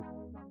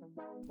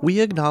We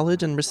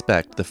acknowledge and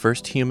respect the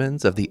first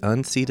humans of the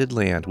unceded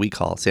land we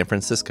call San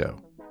Francisco,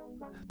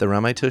 the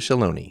Ramaytush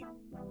Ohlone.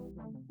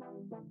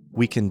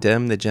 We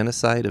condemn the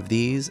genocide of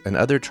these and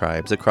other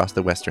tribes across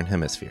the Western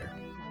Hemisphere.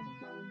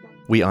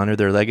 We honor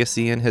their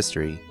legacy and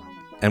history,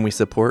 and we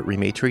support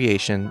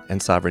rematriation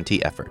and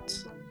sovereignty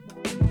efforts.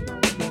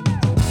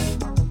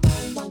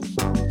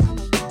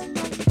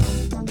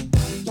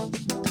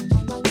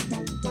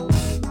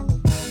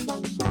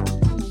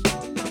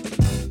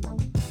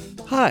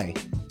 Hi,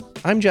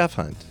 I'm Jeff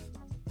Hunt.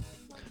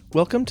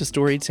 Welcome to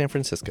Storied San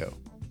Francisco,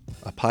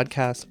 a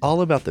podcast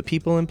all about the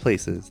people and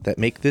places that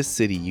make this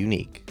city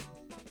unique.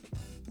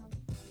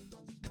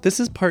 This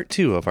is part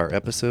 2 of our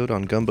episode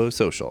on Gumbo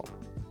Social,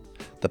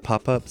 the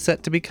pop-up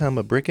set to become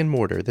a brick and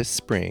mortar this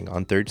spring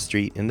on 3rd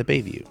Street in the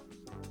Bayview.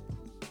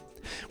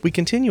 We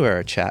continue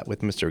our chat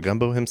with Mr.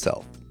 Gumbo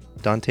himself,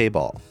 Dante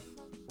Ball.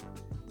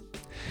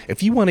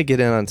 If you want to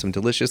get in on some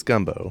delicious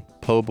gumbo,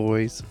 po'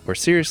 boys, or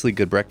seriously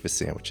good breakfast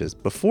sandwiches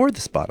before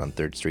the spot on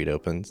 3rd Street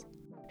opens,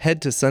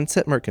 head to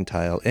Sunset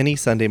Mercantile any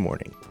Sunday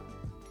morning.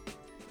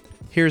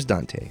 Here's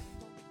Dante.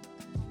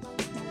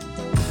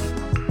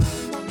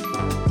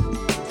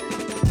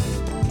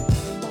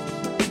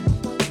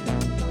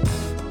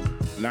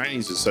 The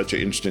 90s is such an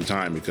interesting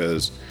time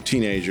because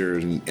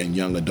teenagers and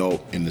young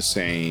adult in the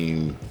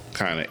same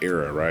kind of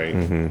era, right?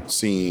 Mm-hmm.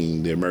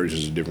 Seeing the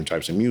emergence of different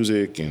types of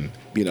music and,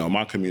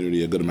 my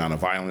community, a good amount of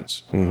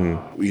violence.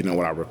 Mm-hmm.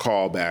 What I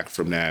recall back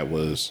from that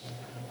was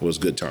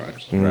good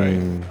times, right?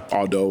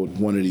 Although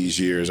one of these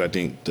years, I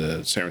think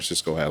the San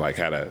Francisco had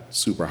a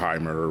super high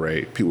murder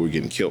rate. People were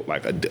getting killed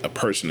like a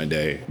person a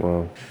day.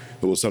 Wow.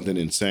 It was something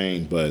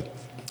insane, but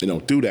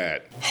through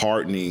that,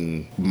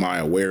 hardening my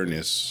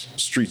awareness,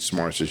 street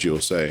smarts, as you'll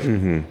say,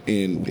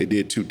 and it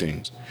did two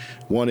things.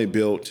 One, it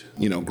built,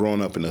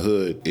 growing up in the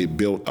hood, it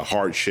built a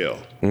hard shell.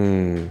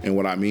 And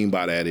what I mean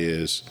by that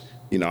is,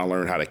 I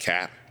learned how to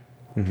cap.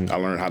 I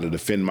learned how to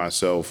defend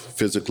myself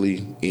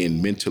physically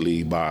and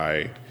mentally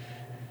by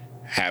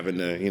having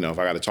to, if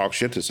I got to talk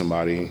shit to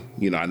somebody,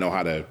 I know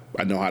how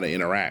to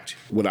interact.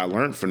 What I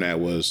learned from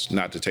that was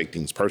not to take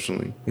things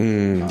personally.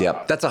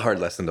 Yep, that's a hard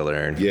lesson to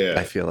learn. Yeah,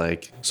 I feel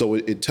like. So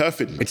it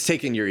toughened me. It's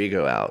taking your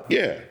ego out.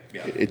 Yeah.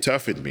 It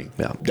toughened me.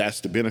 Yeah. That's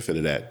the benefit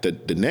of that.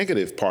 The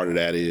negative part of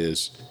that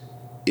is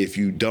if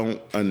you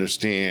don't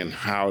understand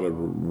how to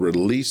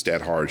release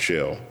that hard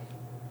shell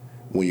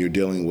when you're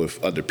dealing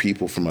with other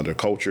people from other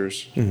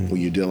cultures, when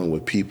you're dealing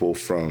with people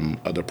from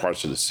other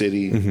parts of the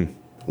city,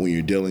 when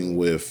you're dealing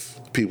with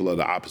people of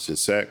the opposite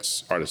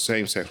sex or the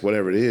same sex,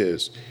 whatever it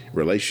is,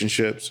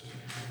 relationships,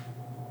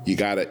 you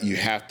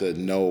have to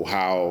know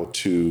how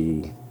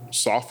to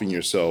soften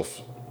yourself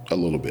a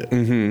little bit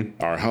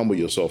or humble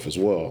yourself as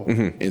well.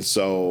 And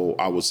so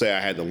I would say I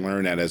had to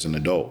learn that as an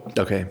adult.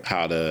 Okay.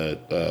 How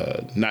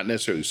to, not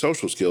necessarily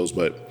social skills,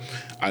 but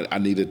I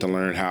needed to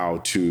learn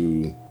how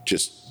to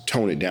just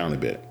tone it down a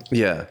bit.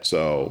 Yeah.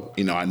 So,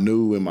 I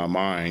knew in my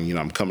mind,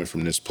 I'm coming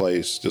from this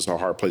place. This is a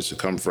hard place to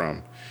come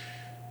from.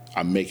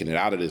 I'm making it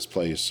out of this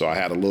place. So I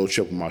had a little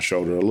chip on my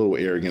shoulder, a little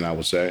arrogant, I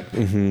would say,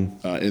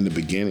 in the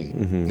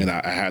beginning. And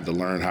I had to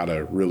learn how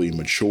to really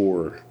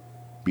mature,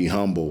 be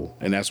humble.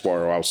 And that's why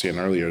I was saying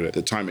earlier that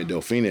the time at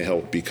Delfina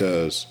helped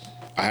because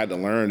I had to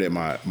learn that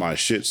my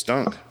shit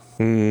stunk.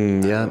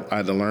 Yeah. I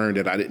had to learn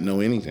that I didn't know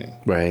anything.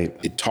 Right.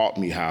 It taught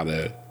me how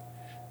to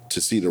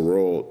see the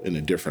world in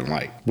a different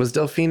light. Was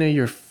Delfina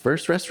your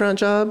first restaurant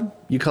job?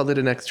 You called it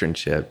an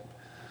externship.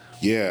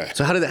 Yeah.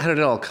 So how did it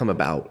all come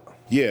about?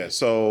 Yeah,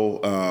 so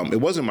it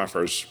wasn't my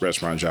first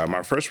restaurant job.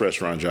 My first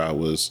restaurant job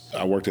was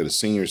I worked at a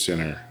senior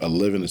center, a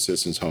living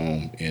assistance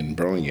home in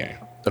Burlingame.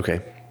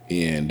 Okay.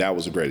 And that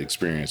was a great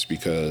experience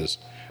because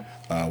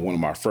one of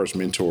my first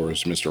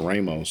mentors, Mr.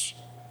 Ramos,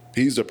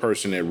 he's the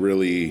person that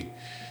really,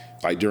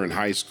 during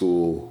high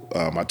school,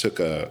 I took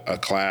a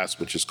class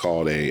which is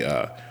called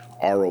a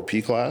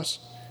ROP class,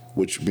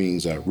 which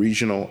means a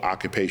regional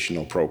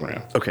occupational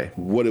program. Okay.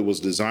 What it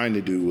was designed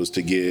to do was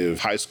to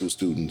give high school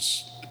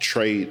students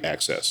trade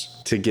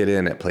access. To get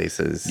in at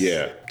places.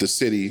 Yeah. The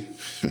city,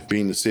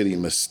 being the city,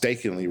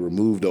 mistakenly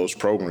removed those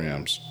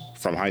programs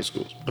from high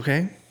schools.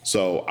 Okay.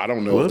 So I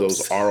don't know if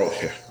those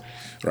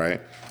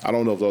right? I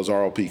don't know if those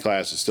ROP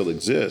classes still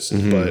exist,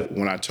 but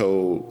when I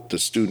told the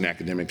student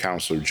academic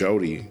counselor,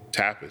 Jody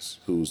Tapas,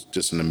 who's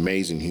just an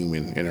amazing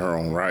human in her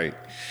own right,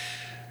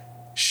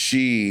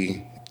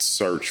 she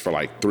searched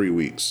for 3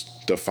 weeks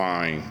to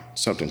find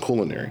something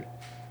culinary.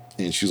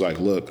 And she's like,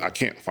 look, I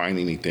can't find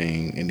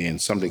anything. And then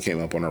something came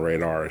up on her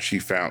radar. She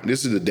found,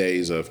 this is the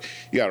days of,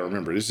 you got to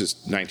remember, this is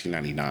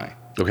 1999.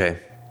 Okay.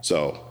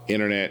 So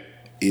internet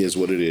is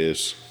what it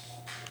is.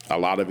 A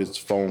lot of it's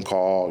phone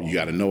call. You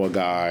got to know a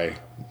guy.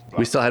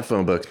 We still had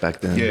phone books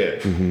back then. Yeah.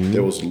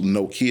 There was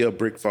Nokia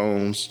brick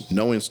phones,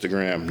 no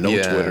Instagram, no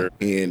Twitter,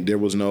 and there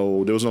was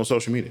no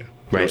social media.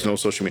 There was no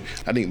social media.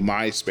 I think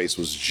MySpace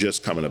was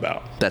just coming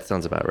about. That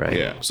sounds about right.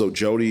 Yeah. So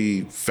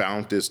Jody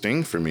found this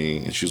thing for me,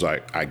 and she's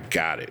like, I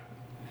got it.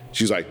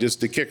 She's like, this is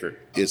the kicker.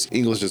 It's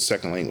English as a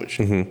second language.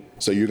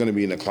 So you're going to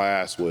be in a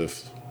class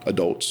with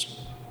adults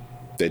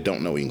that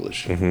don't know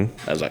English. I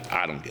was like,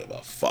 I don't give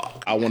a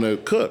fuck. I want to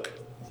cook.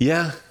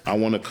 Yeah. I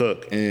want to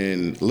cook.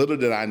 And little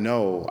did I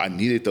know, I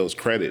needed those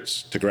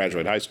credits to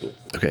graduate high school.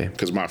 Okay.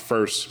 Because my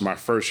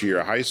first year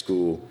of high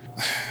school,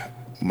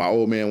 my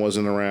old man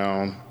wasn't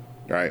around,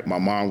 right? My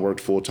mom worked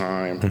full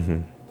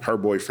time. Her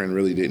boyfriend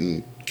really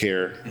didn't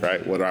care,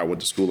 right, whether I went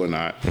to school or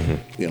not.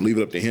 You know, leave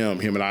it up to him.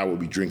 Him and I would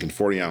be drinking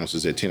 40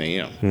 ounces at 10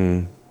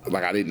 a.m.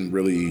 Like, I didn't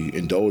really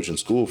indulge in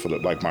school for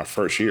my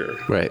first year.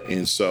 Right.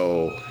 And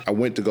so I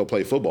went to go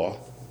play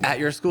football. At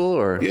your school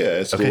or? Yeah,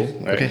 at school.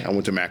 Okay. Right? Okay. I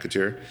went to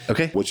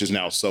McAteer, which is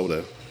now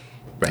SOTA,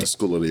 right.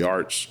 School of the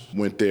Arts.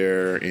 Went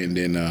there, and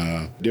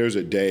then there's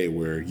a day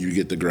where you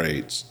get the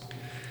grades.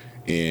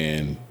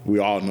 And we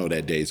all know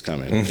that day's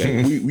coming.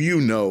 Okay? You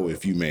know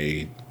if you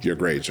made your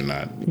grades or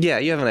not. Yeah,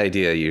 you have an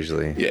idea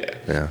usually.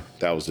 Yeah.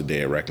 That was the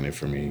day of reckoning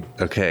for me.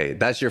 Okay.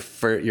 That's your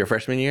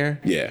freshman year?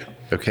 Yeah.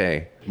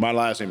 Okay. My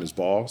last name is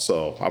Ball,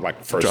 so I'm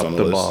like first Drop on the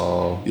the list.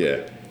 ball.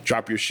 Yeah.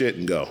 Drop your shit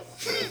and go.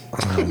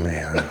 Oh,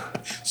 man.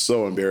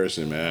 So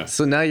embarrassing, man.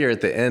 So now you're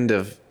at the end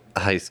of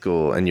high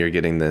school and you're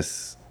getting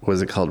this, what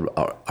is it called?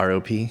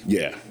 ROP?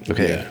 Yeah.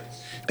 Okay. Yeah.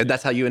 And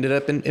that's how you ended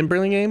up in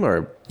Burlingame,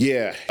 or?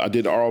 Yeah. I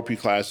did ROP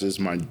classes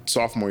my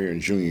sophomore year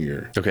and junior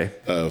year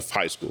of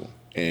high school.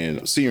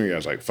 And senior year, I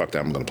was like, fuck that,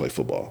 I'm going to play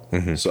football.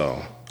 So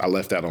I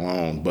left that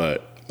alone.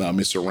 But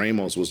Mr.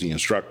 Ramos was the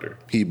instructor.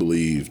 He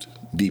believed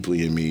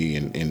deeply in me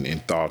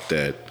and thought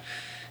that,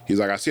 he's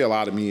like, I see a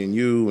lot of me in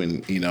you.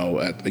 And, you know,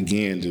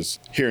 again,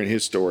 just hearing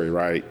his story,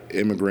 right?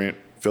 Immigrant,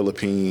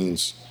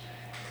 Philippines,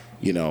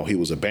 you know, he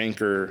was a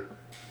banker.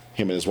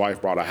 Him and his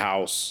wife bought a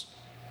house.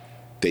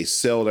 They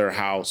sell their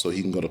house so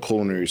he can go to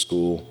culinary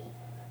school.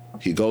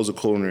 He goes to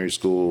culinary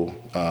school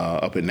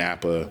up in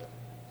Napa,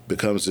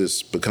 becomes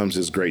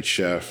this great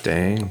chef.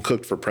 Dang.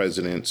 Cooked for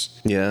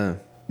presidents. Yeah.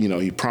 You know,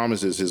 he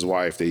promises his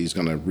wife that he's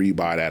going to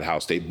rebuy that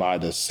house. They buy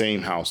the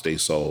same house they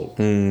sold,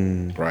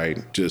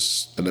 right?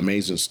 Just an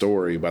amazing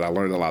story, but I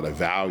learned a lot of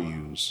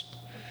values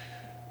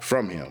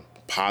from him.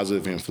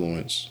 Positive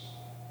influence,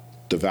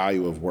 the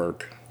value of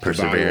work, the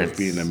value of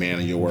being a man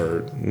of your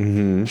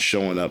word,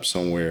 showing up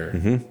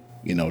somewhere.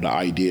 You know, the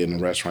idea in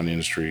the restaurant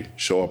industry,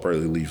 show up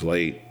early, leave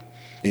late.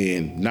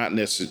 And not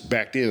necessarily,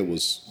 back then it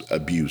was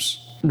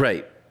abuse.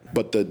 Right.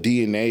 But the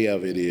DNA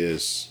of it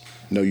is,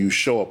 no, you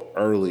show up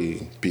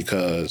early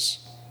because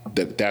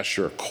that's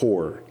your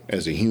core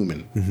as a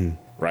human,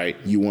 right?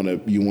 You want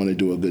to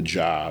do a good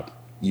job.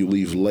 You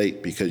leave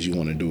late because you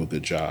want to do a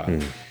good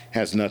job.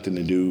 Has nothing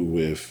to do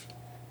with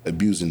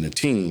abusing the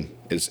team.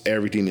 It's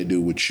everything to do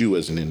with you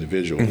as an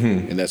individual.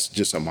 And that's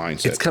just a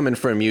mindset. It's coming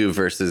from you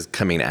versus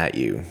coming at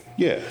you.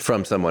 Yeah.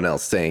 From someone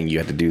else saying you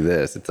have to do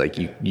this. It's like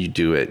you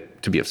do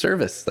it to be of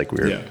service, like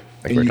we're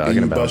talking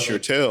you about. Bust your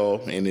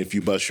tail, and if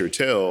you bust your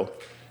tail,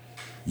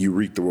 you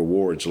reap the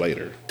rewards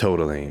later.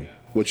 Totally.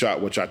 Which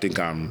I think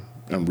I'm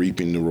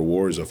reaping the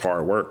rewards of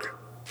hard work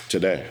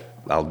today.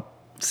 I'll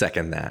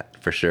second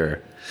that for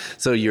sure.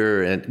 So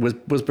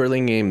was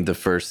Burlingame the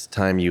first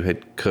time you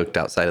had cooked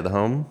outside of the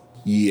home?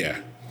 Yeah.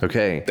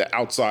 Okay. The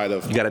outside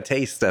of you got a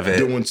taste of it.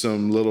 Doing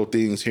some little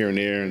things here and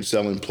there and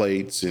selling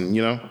plates and,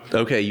 you know.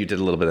 Okay, you did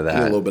a little bit of that.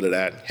 Did a little bit of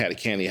that. Had a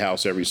candy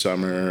house every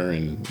summer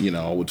and, you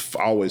know, would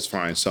always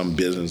find some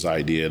business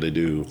idea to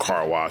do,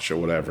 car wash or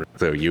whatever.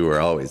 So you were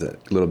always a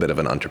little bit of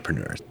an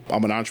entrepreneur.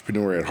 I'm an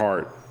entrepreneur at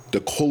heart. The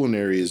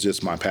culinary is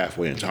just my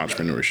pathway into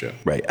entrepreneurship.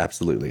 Right,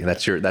 absolutely.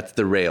 That's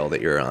the rail that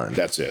you're on.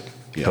 That's it.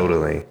 Yeah.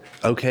 Totally.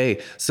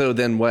 Okay, so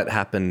then what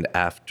happened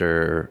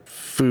after,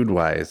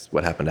 food-wise,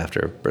 what happened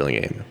after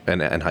Burlingame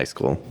and high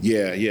school?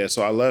 Yeah.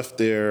 So I left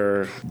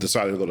there,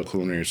 decided to go to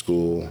culinary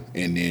school,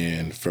 and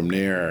then from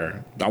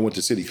there, I went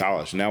to City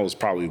College, and that was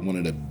probably one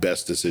of the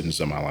best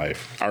decisions of my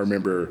life. I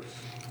remember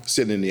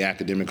sitting in the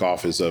academic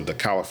office of the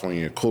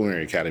California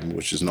Culinary Academy,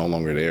 which is no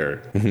longer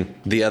there.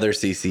 The other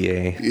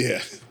CCA.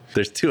 Yeah.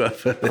 There's two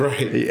of them.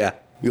 Right. Yeah.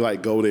 You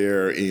like go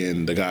there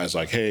and the guy's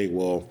like, hey,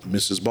 well,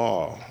 Mrs.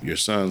 Ball, your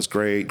son's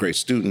great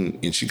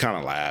student. And she kind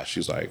of laughs.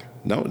 She's like,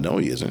 no,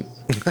 he isn't.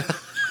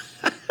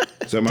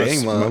 So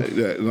Dang,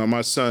 Mom.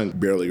 My son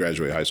barely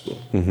graduated high school.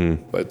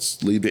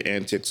 Let's leave the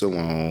antics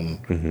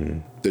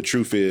alone. The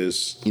truth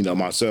is, you know,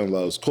 my son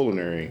loves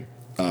culinary.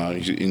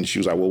 And she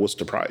was like, well, what's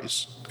the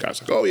price? The guy's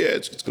like, oh, yeah,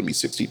 it's going to be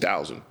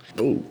 $60,000.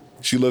 Oh.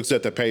 She looks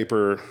at the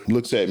paper,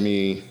 looks at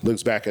me,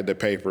 looks back at the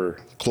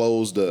paper,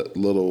 closed the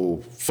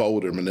little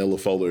folder, manila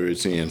folder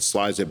it's in,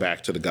 slides it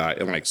back to the guy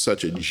in like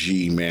such a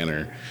G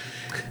manner,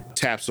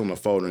 taps on the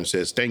folder and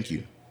says, thank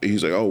you.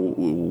 He's like, oh,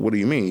 what do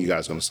you mean? You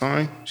guys going to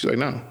sign? She's like,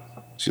 no.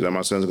 She's like,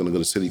 my son's going to go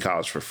to City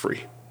College for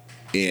free.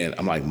 And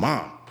I'm like,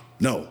 Mom,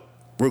 no,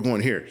 we're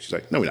going here. She's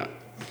like, no, we're not.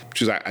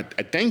 She's like,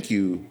 I thank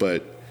you,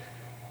 but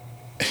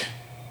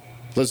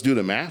let's do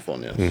the math on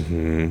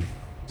this.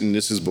 And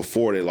this is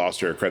before they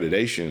lost their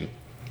accreditation.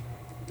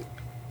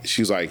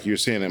 She's like, you're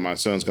saying that my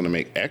son's going to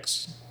make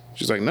X?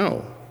 She's like,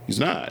 no, he's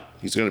not.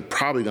 He's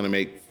probably going to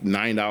make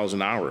 $9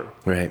 an hour.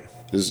 Right.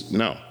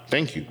 No,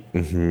 thank you.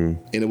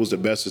 And it was the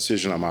best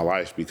decision of my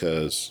life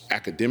because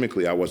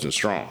academically I wasn't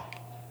strong.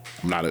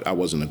 I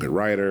wasn't a good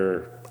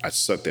writer. I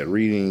sucked at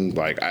reading.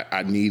 Like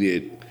I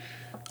needed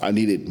I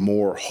needed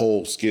more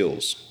whole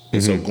skills.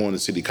 And so going to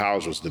City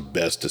College was the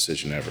best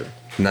decision ever.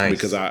 Nice.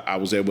 Because I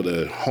was able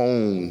to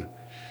hone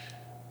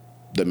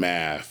the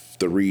math,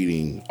 the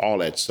reading, all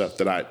that stuff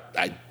that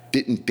I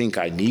didn't think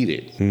I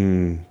needed.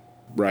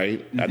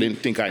 Right? I didn't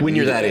think I When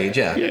needed you're that age,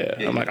 yeah.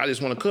 Yeah. I'm like, I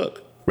just want to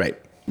cook. Right.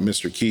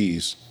 Mr.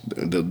 Keys,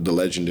 the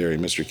legendary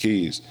Mr.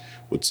 Keys,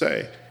 would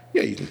say,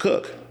 yeah, you can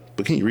cook,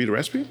 but can you read a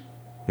recipe?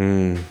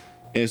 And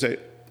he'd say,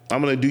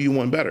 I'm going to do you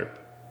one better.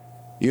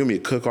 You're going to be a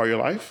cook all your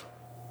life?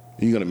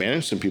 You're going to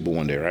manage some people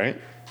one day, right?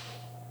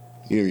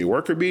 You're going to be a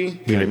worker bee?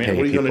 What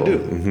are you going to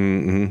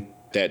do?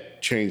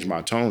 That changed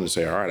my tone to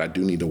say, all right, I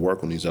do need to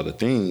work on these other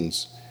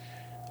things,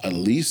 at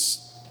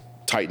least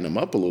tighten them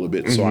up a little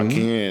bit so I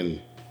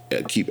can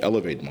keep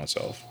elevating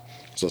myself.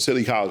 So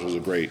City College was a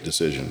great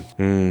decision.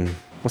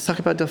 Let's talk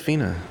about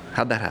Delphina.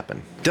 How'd that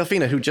happen?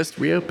 Delphina, who just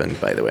reopened,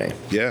 by the way.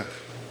 Yeah,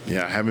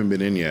 I haven't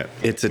been in yet.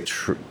 It's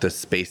the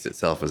space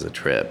itself is a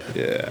trip.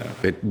 Yeah.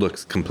 It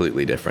looks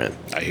completely different.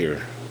 I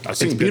hear. I've It's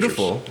seen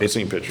beautiful. Pictures. I've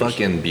seen pictures.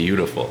 Fucking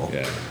beautiful.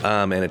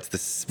 Yeah. And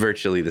it's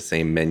virtually the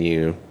same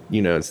menu,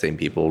 same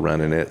people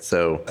running it.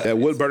 So That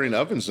wood burning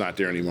oven's not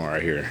there anymore, I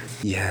hear.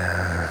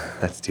 yeah,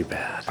 that's too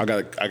bad. I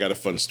got a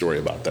fun story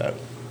about that.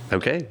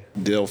 Okay.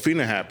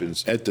 Delphina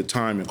happens. At the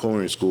time in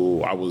culinary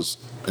school, I was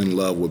in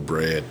love with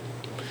bread.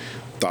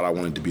 Thought I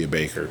wanted to be a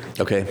baker.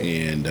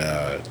 Okay. And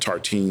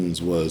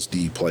Tartines was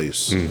the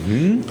place.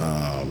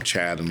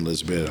 Chad and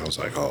Elizabeth, I was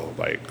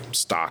like,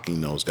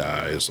 stalking those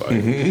guys,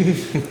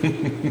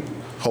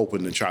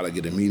 hoping to try to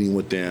get a meeting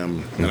with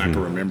them. And I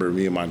can remember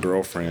me and my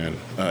girlfriend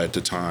at the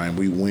time,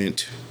 we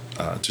went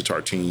to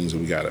Tartines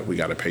and we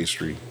got a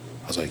pastry.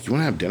 I was like, you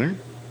want to have dinner?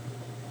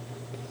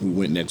 We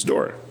went next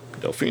door,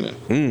 Delphina.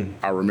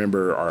 I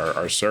remember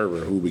our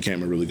server, who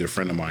became a really good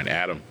friend of mine,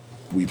 Adam.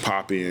 We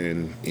pop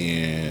in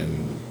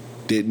and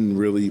didn't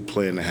really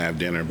plan to have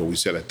dinner, but we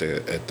sat at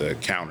the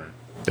counter.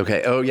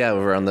 Okay. Oh yeah,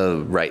 over on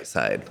the right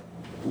side.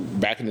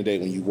 Back in the day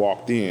when you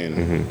walked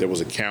in, there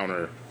was a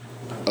counter,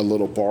 a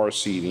little bar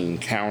seating,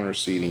 counter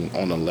seating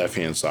on the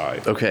left-hand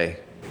side. Okay.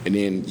 And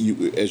then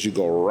as you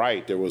go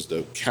right, there was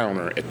the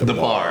counter at the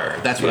bar.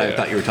 That's what I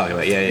thought you were talking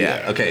about. Yeah.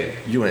 Yeah. Okay.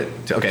 You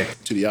went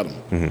to the other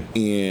one.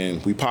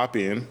 And we pop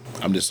in.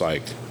 I'm just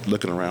like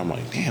looking around,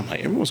 like, damn, like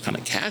everyone's kind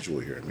of casual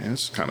here, man.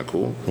 It's kind of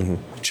cool.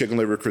 Chicken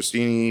liver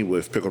crostini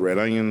with pickled red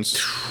onions.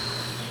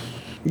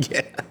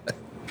 Yeah.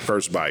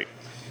 First bite.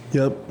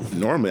 Yep.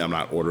 Normally, I'm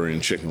not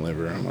ordering chicken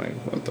liver. I'm like,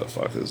 what the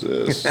fuck is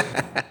this?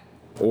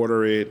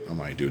 Order it. I'm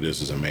like, dude,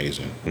 this is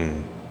amazing.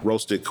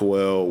 Roasted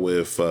quail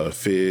with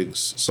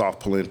figs,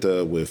 soft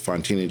polenta with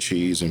fontina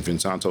cheese and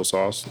Vinsanto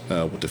sauce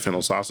with the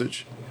fennel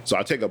sausage. So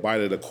I take a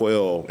bite of the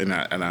quail and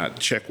I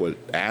check with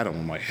Adam.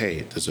 I'm like,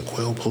 hey, is the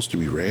quail supposed to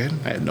be red?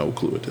 I had no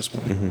clue at this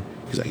point.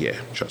 He's like, yeah,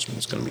 trust me,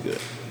 it's gonna be good.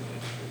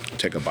 I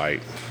take a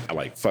bite. I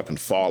like fucking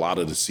fall out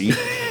of the seat.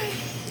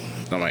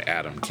 And I'm like,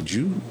 Adam, could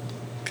you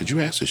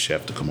ask the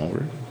chef to come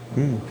over?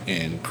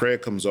 And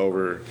Craig comes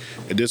over.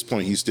 At this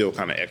point, he's still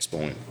kind of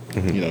expoing.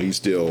 He's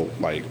still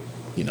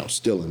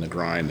still in the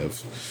grind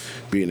of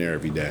being there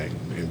every day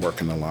and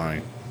working the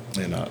line.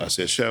 And I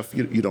said, Chef,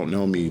 you don't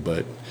know me,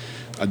 but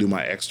I do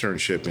my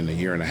externship in a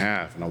year and a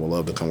half, and I would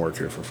love to come work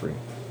here for free.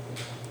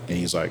 And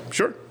he's like,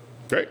 sure,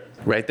 great.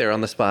 Right there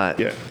on the spot.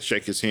 Yeah,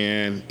 shake his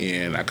hand,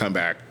 and I come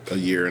back a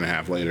year and a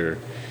half later,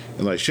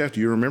 and like, Chef, do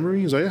you remember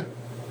me? He's like, yeah,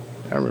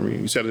 I remember you.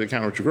 You sat at the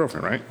counter with your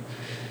girlfriend, right?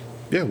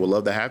 Yeah, we'd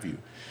love to have you.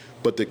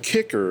 But the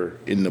kicker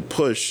in the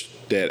push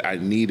that I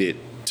needed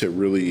to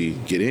really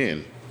get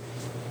in,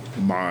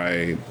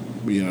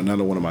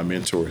 another one of my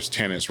mentors,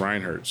 Tanis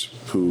Reinhertz,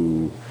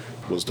 who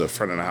was the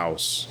front of the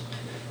house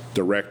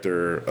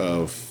director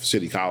of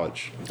City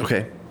College.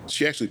 Okay.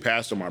 She actually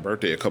passed on my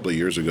birthday a couple of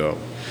years ago.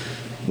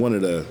 One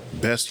of the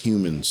best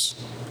humans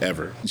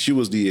ever. She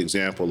was the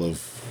example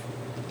of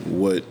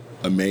what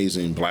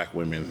amazing black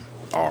women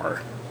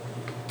are.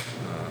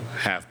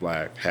 Half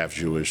black, half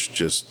Jewish,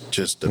 just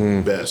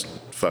the best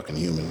fucking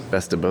human.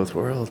 Best of both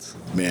worlds.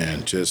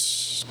 Man,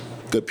 just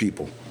good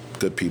people.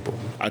 Good people.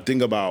 I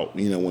think about,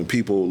 when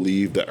people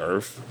leave the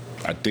earth,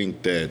 I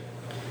think that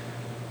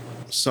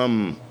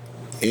some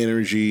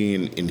energy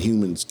in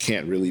humans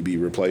can't really be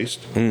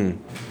replaced.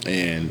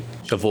 And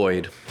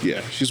Avoid.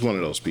 yeah, she's one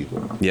of those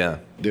people. Yeah.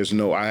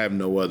 I have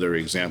no other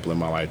example in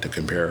my life to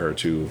compare her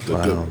to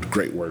the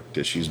great work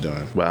that she's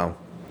done. Wow.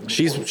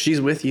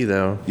 She's with you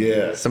though.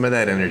 Yeah. Some of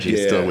that energy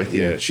is still with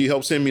you. Yeah. She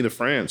helped send me to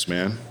France,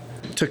 man.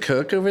 To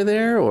cook over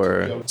there,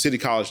 or? City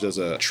College does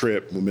a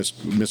trip.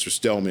 Mr.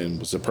 Stellman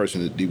was the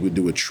person that would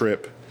do a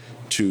trip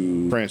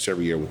to France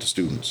every year with the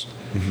students.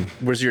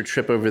 Was your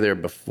trip over there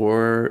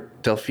before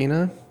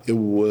Delphina? It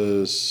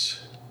was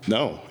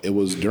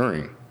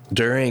during.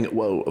 During?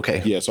 Whoa,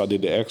 okay. Yeah, so I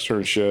did the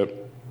externship,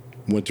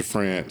 went to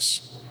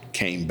France,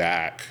 came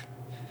back,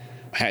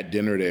 had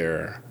dinner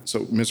there.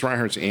 So Miss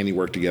Reinhardt and Annie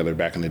worked together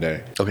back in the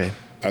day. Okay.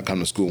 I come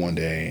to school one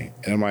day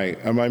and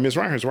I'm like, Miss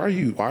Reinhardt, why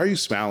are you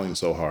smiling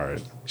so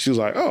hard? She was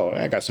like, oh,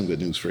 I got some good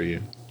news for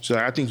you. She's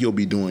like, I think you'll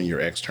be doing your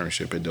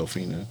externship at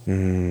Delphina.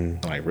 I'm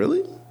like,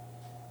 really?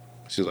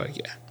 She was like,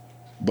 yeah.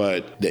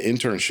 But the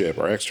internship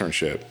or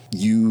externship,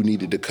 you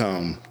needed to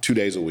come 2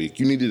 days a week.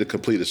 You needed to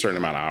complete a certain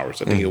amount of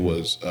hours. I think it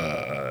was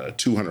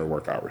 200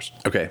 work hours.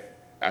 Okay.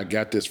 I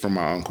got this from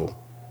my uncle.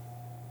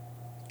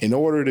 In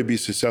order to be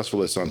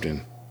successful at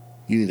something,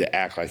 you need to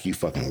act like you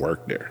fucking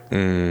work there.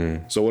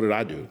 So what did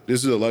I do?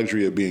 This is the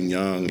luxury of being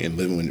young and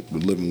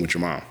living with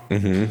your mom.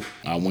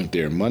 I went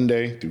there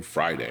Monday through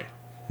Friday.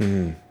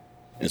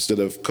 Instead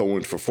of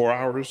going for 4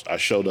 hours, I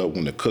showed up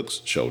when the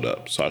cooks showed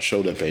up. So I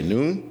showed up at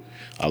noon.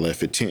 I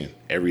left at 10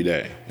 every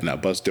day, and I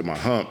busted my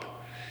hump.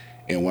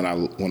 And when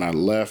I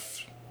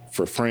left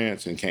for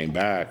France and came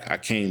back, I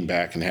came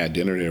back and had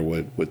dinner there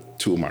with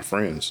two of my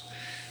friends.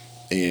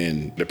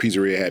 And the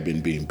pizzeria had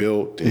been being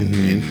built,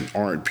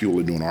 and people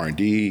were doing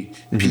R&D.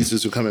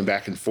 Pieces were coming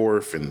back and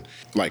forth, and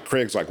like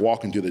Craig's like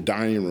walking through the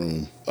dining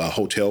room, a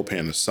hotel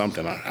pan or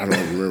something. I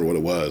don't remember what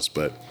it was,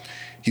 but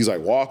he's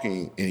like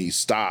walking, and he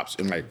stops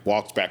and like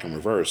walks back in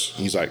reverse.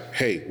 And he's like,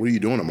 "Hey, what are you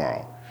doing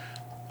tomorrow?"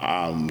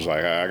 I was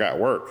like, "I got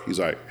work." He's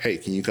like, "Hey,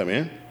 can you come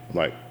in?" I'm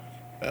like,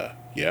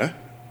 "Yeah."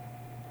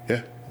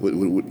 What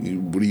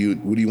do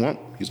you want?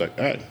 He's like,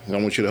 "All right, I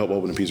want you to help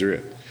open the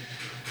pizzeria."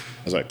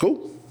 I was like,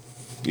 "Cool."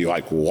 You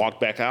like walk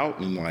back out,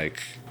 and like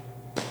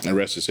the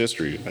rest is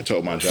history. I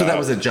told my job. So that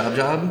was a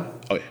job?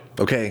 Oh yeah.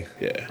 Okay.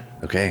 Yeah.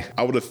 Okay.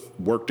 I would have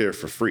worked there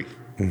for free.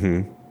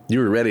 You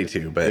were ready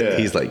to, but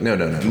he's like, no.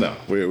 No,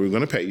 we're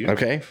going to pay you.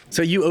 Okay.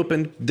 So you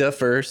opened the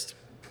first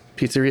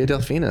Pizzeria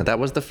Delfina. That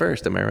was the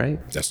first, am I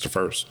right? That's the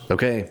first.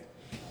 Okay.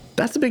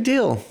 That's a big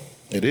deal.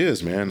 It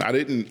is, man. I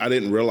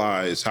didn't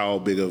realize how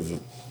big of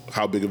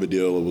a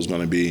deal it was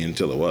going to be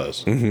until it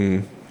was.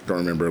 I can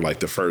remember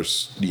like the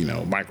first,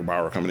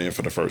 microbauer coming in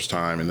for the first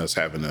time and us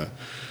having a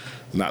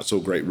not so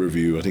great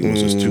review. I think it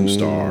was just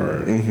 2-star.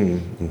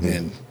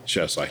 And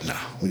chef's like, "Nah,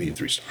 we need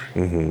 3-star."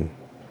 And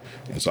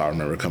so I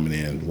remember coming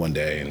in one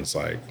day and it's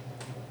like,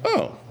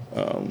 "Oh,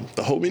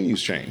 the whole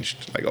menu's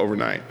changed like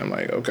overnight." I'm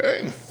like,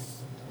 "Okay."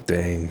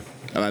 Dang.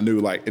 And I knew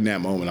like in that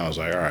moment, I was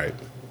like, "All right,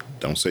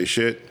 don't say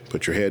shit.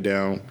 Put your head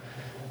down.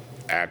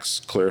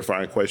 Ask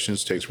clarifying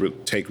questions.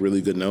 Take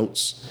really good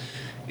notes.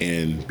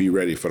 And be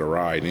ready for the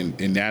ride."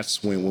 And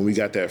that's when we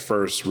got that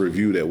first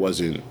review that was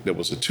a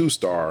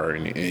 2-star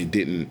and it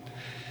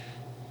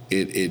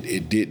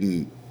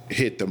didn't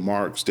hit the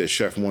marks that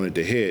chef wanted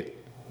to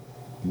hit.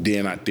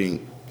 Then I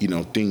think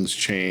things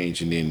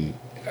changed, and then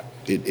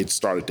it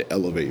started to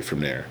elevate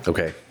from there.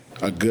 Okay.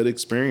 A good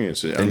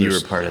experience. And you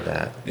were part of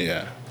that.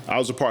 Yeah. I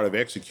was a part of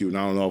executing.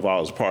 I don't know if I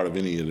was a part of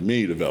any of the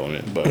menu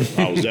development, but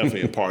I was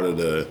definitely a part of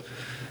the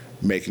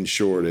making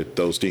sure that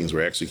those things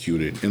were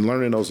executed and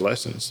learning those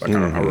lessons. Like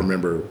I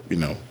remember,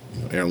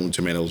 heirloom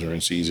tomatoes are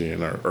in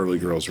season, or early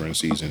girls are in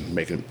season,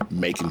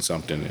 making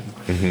something.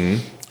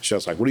 And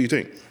chef's like, "What do you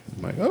think?"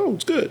 I'm like, "Oh,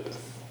 it's good."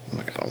 I'm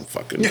like, "I don't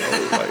fucking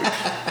know."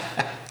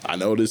 Like, I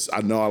know this.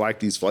 I know I like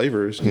these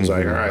flavors. He's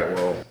like, "All right,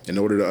 well, in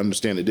order to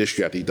understand the dish,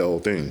 you have to eat the whole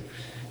thing."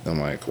 And I'm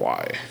like,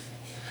 "Why?"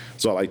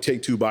 So I like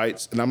take 2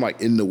 bites, and I'm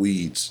like in the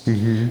weeds.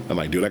 I'm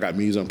like, "Dude, I got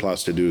mise en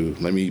place to do.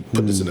 Let me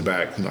put this in the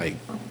back." And like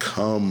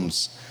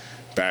comes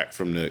back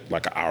from the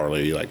like an hour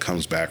later, like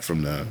comes back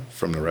from the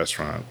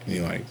restaurant.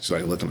 And he's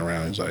like looking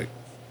around. He's like,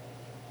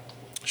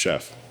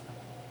 "Chef,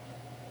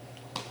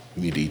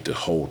 you need to eat the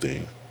whole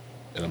thing."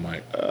 And I'm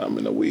like, "I'm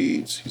in the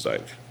weeds." He's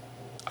like,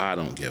 "I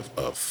don't give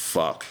a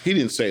fuck." He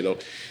didn't say though.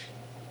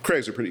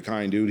 Craig's a pretty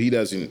kind dude. He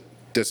doesn't.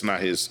 That's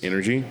not his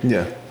energy.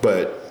 Yeah.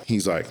 But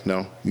he's like,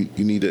 "No,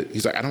 you need to."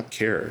 He's like, "I don't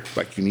care.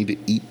 Like, you need to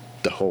eat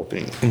the whole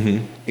thing."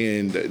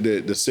 And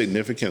the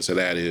significance of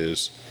that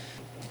is,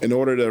 in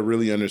order to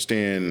really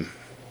understand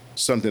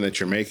something that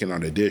you're making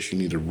on a dish, you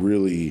need to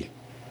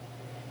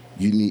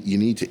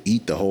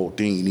eat the whole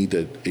thing. You need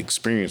to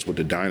experience what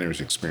the diner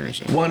is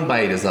experiencing. One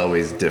bite is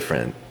always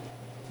different.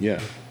 Yeah.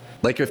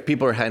 Like if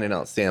people are handing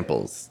out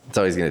samples, it's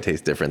always going to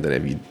taste different than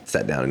if you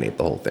sat down and ate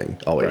the whole thing.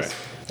 Always. Right.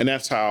 And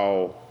that's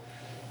how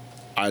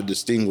I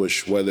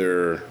distinguish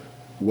whether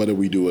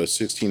we do a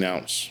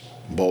 16-ounce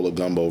bowl of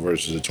gumbo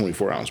versus a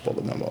 24-ounce bowl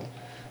of gumbo.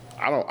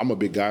 I'm a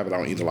big guy, but I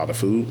don't eat a lot of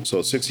food,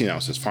 so 16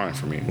 ounce is fine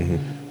for me.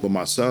 But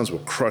my sons will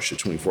crush a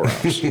 24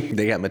 ounce.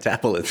 They got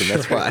metabolism,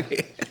 that's why.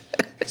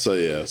 So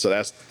yeah, so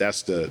that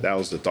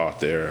was the thought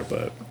there,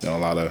 but a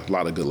lot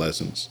of good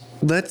lessons.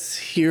 Let's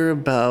hear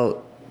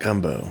about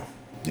gumbo.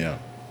 Yeah.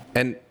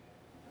 And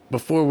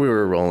before we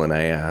were rolling,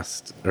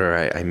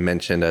 I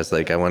mentioned, I was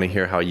like, I want to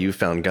hear how you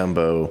found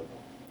gumbo,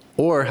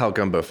 or how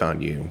gumbo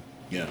found you.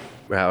 Yeah.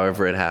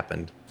 However it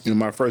happened.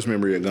 My first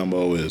memory of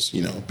gumbo is,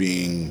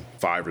 being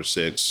 5 or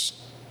 6,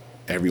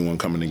 everyone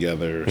coming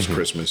together. It's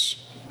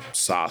Christmas,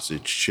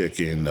 sausage,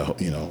 chicken,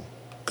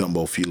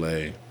 gumbo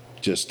filet,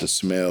 just the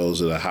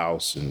smells of the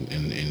house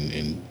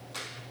and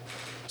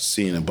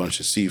seeing a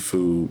bunch of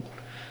seafood.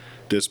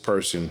 This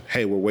person,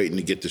 hey, we're waiting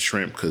to get the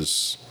shrimp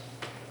because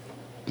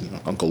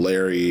Uncle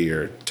Larry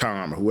or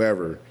Tom or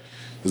whoever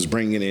is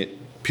bringing it.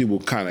 People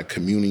kind of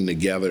communing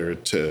together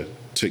to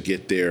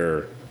get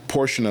their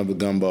portion of the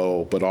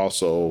gumbo, but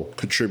also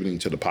contributing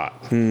to the pot.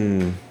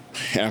 And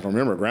I can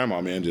remember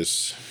grandma, man,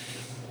 just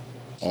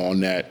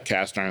on that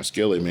cast iron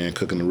skillet, man,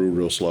 cooking the roux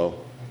real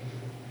slow.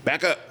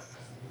 Back up.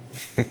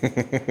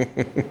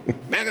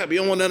 Man, you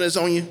don't want none of this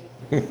on you.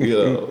 You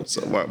know,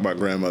 so my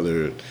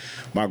grandmother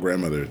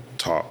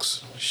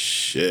talks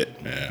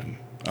shit, man.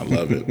 I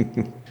love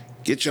it.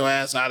 Get your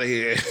ass out of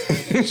here.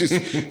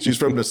 she's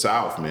from the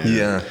South, man.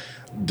 Yeah.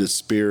 The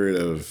spirit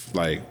of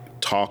like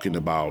talking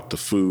about the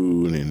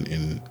food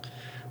and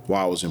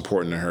why it was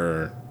important to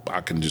her,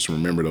 I can just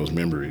remember those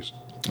memories.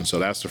 And so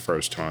that's the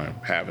first time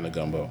having a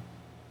gumbo.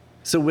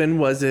 So when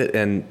was it,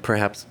 and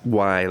perhaps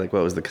why? Like,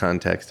 what was the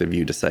context of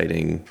you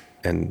deciding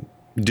and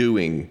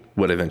doing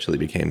what eventually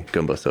became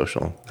Gumbo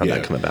Social? How'd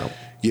that come about?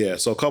 Yeah,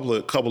 so a couple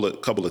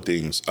of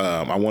things.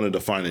 I wanted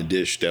to find a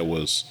dish that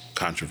was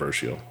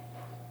controversial.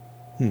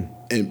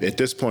 And at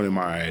this point in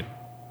my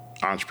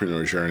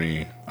entrepreneur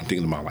journey, I'm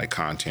thinking about like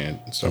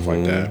content and stuff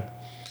like that.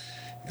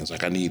 And it's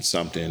like I need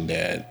something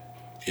that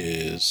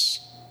is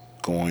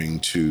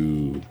going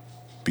to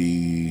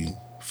be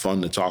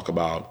fun to talk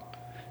about,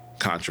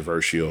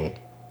 controversial,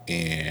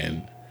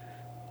 and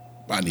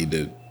I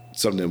need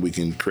something we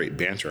can create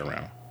banter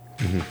around.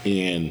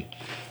 And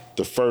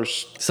the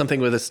first... Something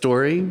with a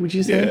story, would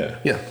you say?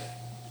 Yeah.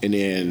 And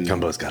then...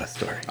 Gumbo's got a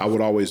story. I would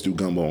always do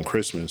gumbo on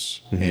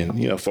Christmas. And,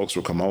 you know, folks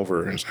would come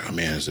over and it's like, oh,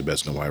 man, it's the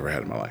best gumbo I ever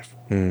had in my life.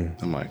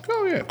 I'm like,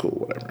 oh, yeah, cool,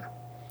 whatever.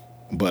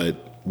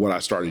 But what I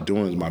started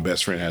doing is my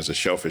best friend has a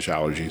shellfish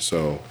allergy,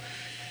 so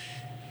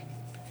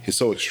it's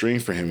so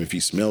extreme for him. If he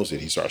smells it,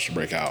 he starts to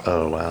break out.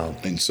 Oh, wow.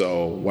 And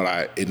so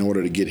in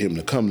order to get him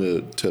to come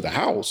to the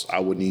house,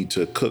 I would need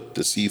to cook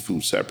the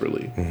seafood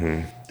separately.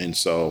 And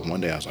so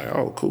one day I was like,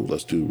 oh, cool,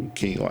 let's do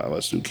king crab,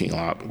 let's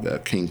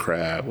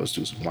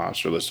do some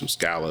lobster, let's do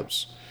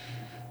scallops,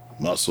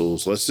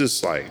 mussels. Let's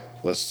just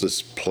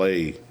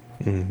play.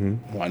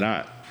 Why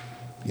not?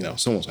 You know,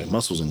 someone's like,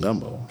 mussels and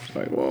gumbo. It's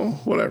like, well,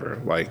 whatever.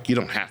 Like, you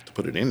don't have to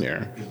put it in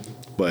there,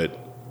 but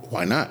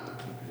why not?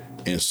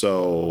 And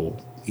so...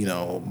 You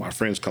know, my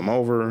friends come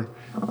over,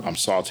 I'm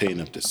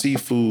sauteing up the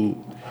seafood.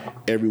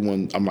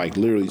 Everyone, I'm like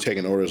literally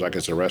taking orders like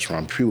it's a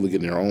restaurant. People are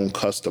getting their own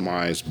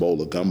customized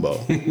bowl of gumbo.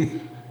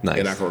 Nice.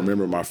 And I can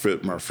remember my friend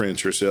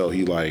Tercel,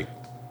 he like,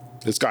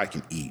 this guy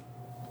can eat.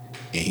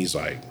 And he's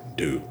like,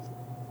 dude,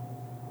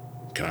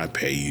 can I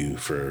pay you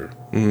for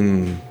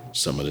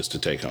some of this to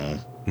take home?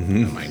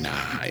 I'm like,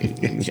 nah, you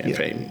can't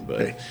pay me.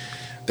 But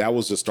that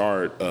was the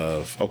start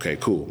of, okay,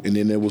 cool. And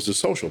then there was the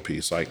social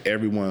piece. Like,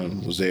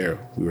 everyone was there.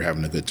 We were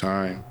having a good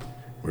time.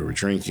 We were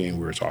drinking.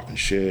 We were talking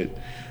shit.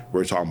 We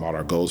were talking about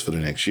our goals for the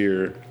next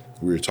year.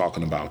 We were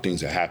talking about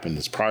things that happened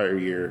this prior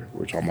year. We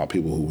were talking about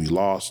people who we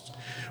lost.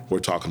 We're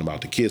talking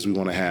about the kids we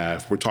want to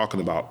have. We're talking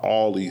about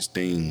all these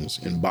things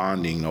and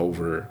bonding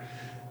over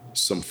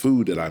some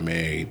food that I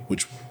made,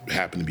 which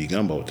happened to be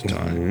gumbo at the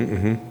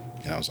time.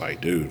 And I was like,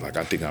 dude, like,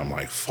 I think I'm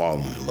like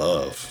falling in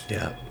love.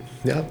 Yeah.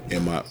 Yeah.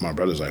 And my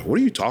brother's like, what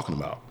are you talking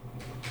about?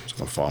 I was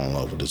gonna fall in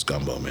love with this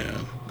gumbo,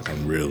 man. Like,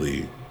 I'm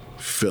really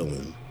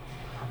feeling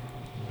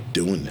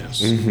doing this.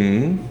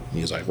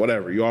 He's like,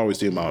 whatever. You always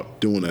think about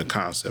doing a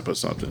concept or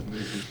something.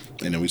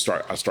 And then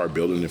I start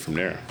building it from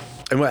there.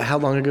 And how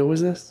long ago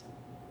was this?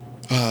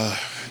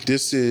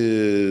 This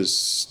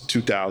is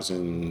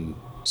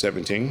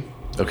 2017.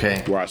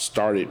 Okay. Where I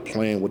started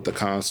playing with the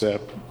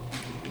concept,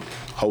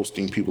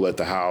 hosting people at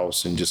the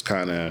house and just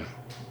kind of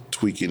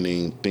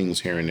tweaking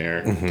things here and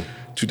there.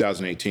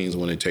 2018 is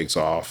when it takes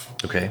off.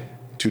 Okay.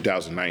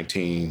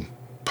 2019,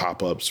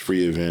 pop-ups,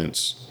 free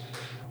events.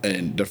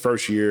 And the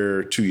first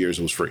year, 2 years,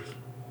 it was free.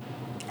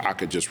 I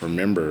could just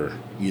remember,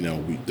 you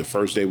know, the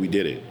first day we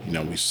did it, you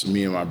know,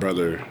 me and my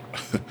brother,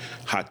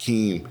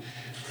 Hakeem,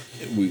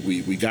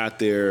 we got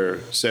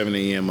there 7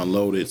 a.m.,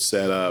 unloaded,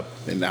 set up,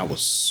 and I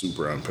was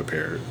super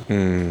unprepared.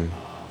 And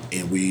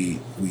we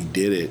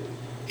did it,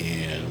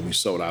 and we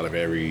sold out of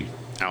every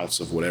ounce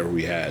of whatever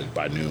we had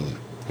by noon.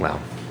 Wow.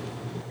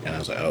 And I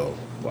was like, oh,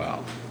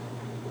 wow.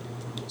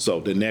 So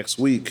the next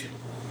week,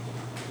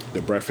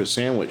 the breakfast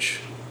sandwich.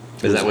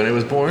 Is that when it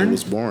was born? It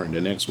was born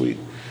the next week.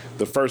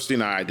 The first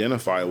thing I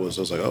identified was,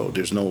 I was like, oh,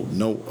 there's no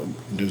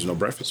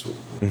breakfast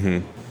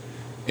food.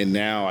 And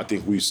now I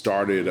think we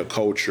started a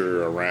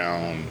culture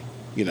around,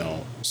 you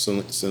know,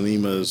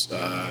 Salima's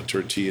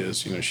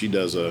tortillas. You know, she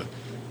does a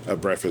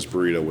breakfast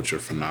burrito, which are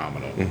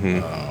phenomenal.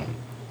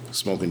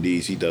 Smoking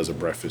D's, he does a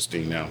breakfast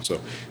thing now. So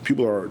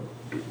people are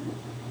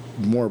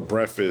more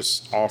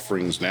breakfast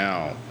offerings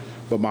now.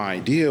 But my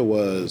idea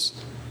was,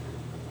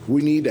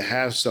 we need to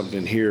have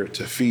something here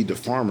to feed the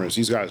farmers.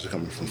 These guys are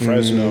coming from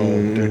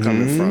Fresno. They're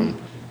coming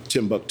from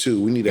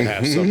Timbuktu. We need to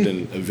have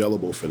something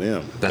available for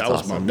them. That's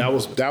awesome.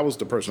 That was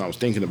the person I was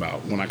thinking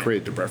about when I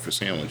created the breakfast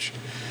sandwich.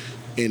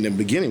 In the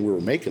beginning, we were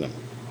making them.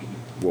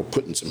 We were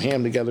putting some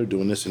ham together,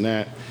 doing this and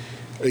that.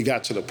 It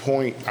got to the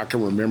point, I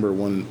can remember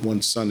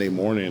one Sunday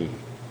morning,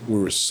 we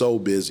were so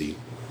busy,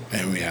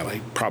 and we had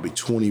like probably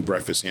 20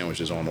 breakfast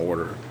sandwiches on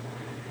order.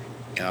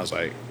 And I was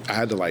like, I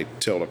had to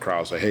like tell the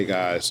crowd, like, hey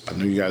guys, I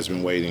know you guys have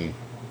been waiting,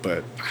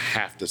 but I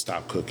have to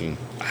stop cooking.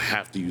 I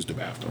have to use the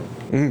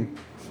bathroom.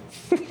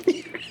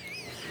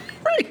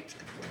 Right.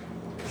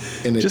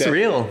 And Just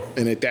real.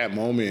 And at that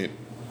moment,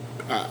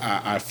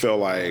 I felt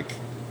like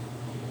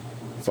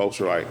folks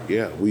were like,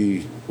 yeah,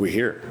 we're we're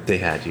here. They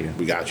had you.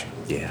 We got you.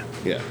 Yeah.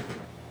 Yeah.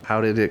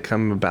 How did it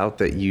come about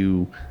that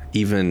you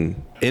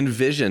even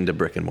envisioned a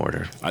brick and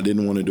mortar? I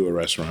didn't want to do a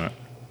restaurant.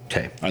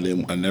 Okay. I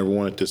never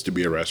wanted this to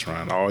be a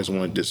restaurant. I always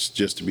wanted this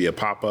just to be a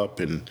pop-up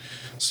and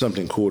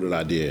something cool that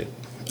I did.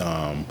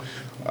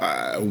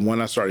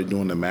 When I started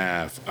doing the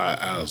math,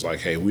 I was like,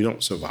 hey, we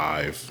don't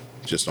survive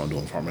just on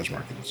doing farmers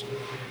markets.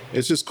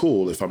 It's just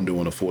cool if I'm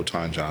doing a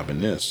full-time job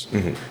in this.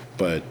 Mm-hmm.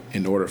 But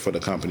in order for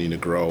the company to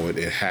grow,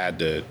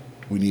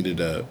 we needed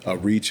a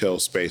retail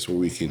space where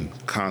we can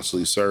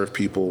constantly serve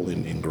people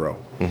and grow.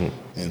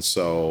 Mm-hmm. And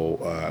so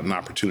an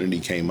opportunity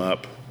came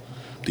up.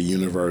 The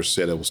universe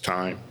said it was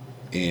time.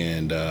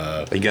 And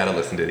you got to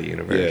listen to the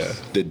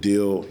universe. Yeah, a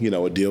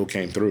deal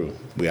came through.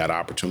 We had an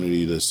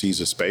opportunity to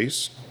seize a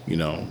space,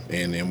 and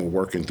we're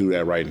working through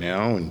that right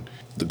now. And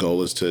the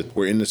goal is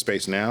we're in the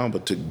space now,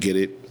 but to get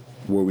it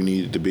where we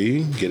need it to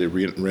be, get it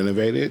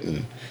renovated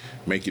and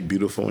make it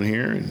beautiful in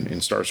here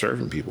and start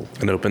serving people.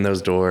 And open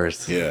those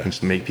doors. Yeah. And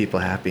just make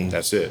people happy.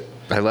 That's it.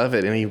 I love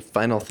it. Any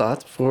final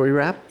thoughts before we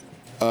wrap?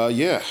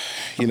 Yeah.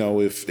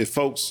 If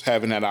folks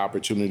having that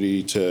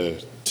opportunity to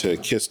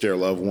kiss their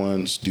loved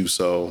ones, do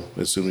so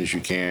as soon as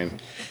you can.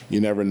 You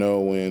never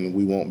know when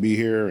we won't be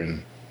here,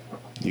 and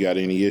you got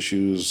any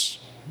issues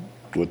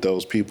with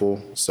those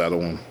people,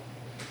 settle them.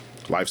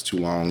 Life's too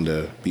long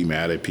to be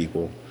mad at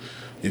people.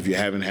 If you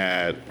haven't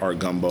had our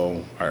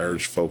gumbo, I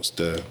urge folks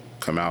to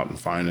come out and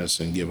find us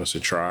and give us a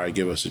try,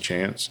 give us a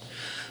chance.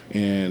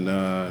 And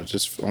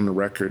just on the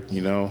record,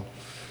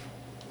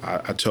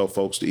 I tell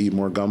folks to eat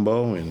more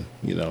gumbo and,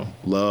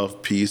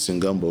 love, peace,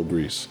 and gumbo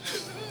grease.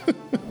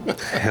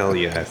 Hell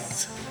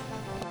yes.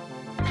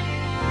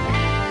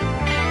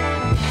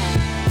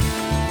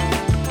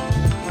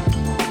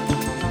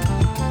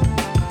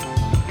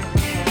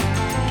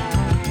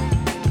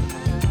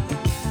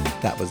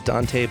 That was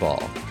Dante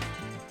Ball.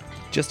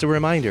 Just a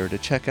reminder to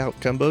check out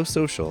Gumbo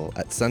Social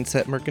at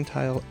Sunset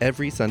Mercantile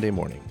every Sunday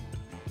morning.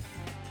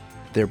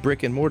 Their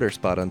brick and mortar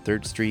spot on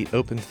 3rd Street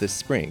opens this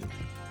spring,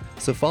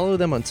 so follow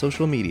them on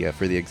social media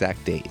for the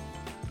exact date.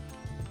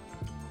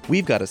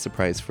 We've got a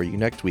surprise for you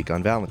next week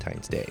on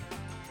Valentine's Day.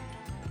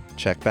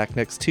 Check back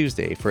next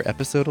Tuesday for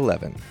episode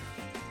 11.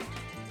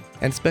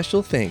 And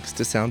special thanks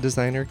to sound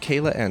designer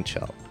Kayla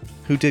Anchel,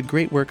 who did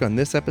great work on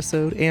this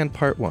episode and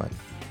part 1.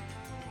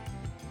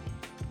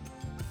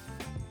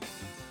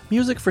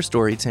 Music for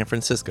Storied San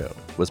Francisco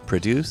was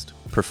produced,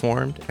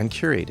 performed, and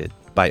curated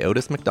by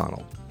Otis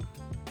McDonald.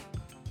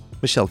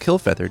 Michelle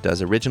Kilfeather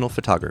does original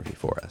photography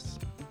for us.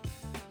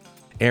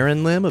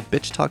 Aaron Lim of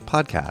Bitch Talk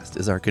Podcast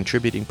is our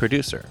contributing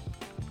producer.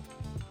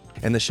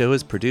 And the show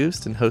is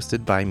produced and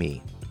hosted by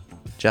me,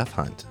 Jeff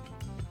Hunt.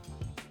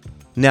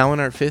 Now in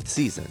our 5th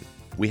season,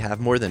 we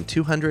have more than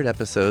 200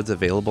 episodes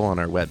available on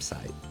our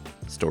website,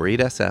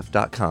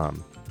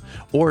 storiedsf.com,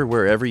 or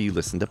wherever you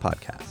listen to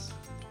podcasts.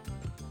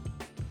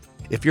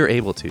 If you're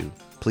able to,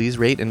 please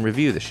rate and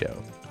review the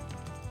show.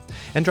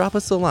 And drop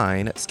us a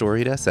line at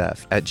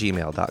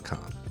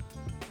storiedsf@gmail.com.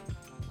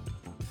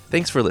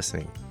 Thanks for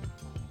listening.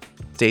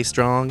 Stay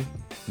strong,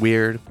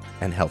 weird,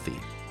 and healthy.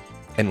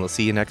 And we'll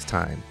see you next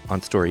time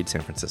on Storied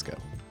San Francisco.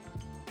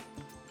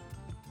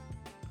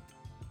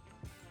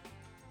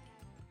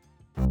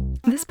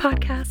 This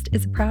podcast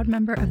is a proud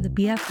member of the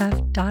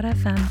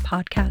BFF.FM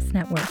podcast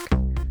network.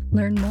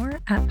 Learn more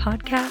at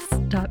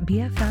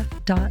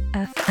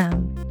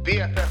podcast.bff.fm.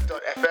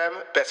 BFF.FM,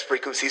 best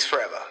frequencies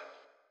forever.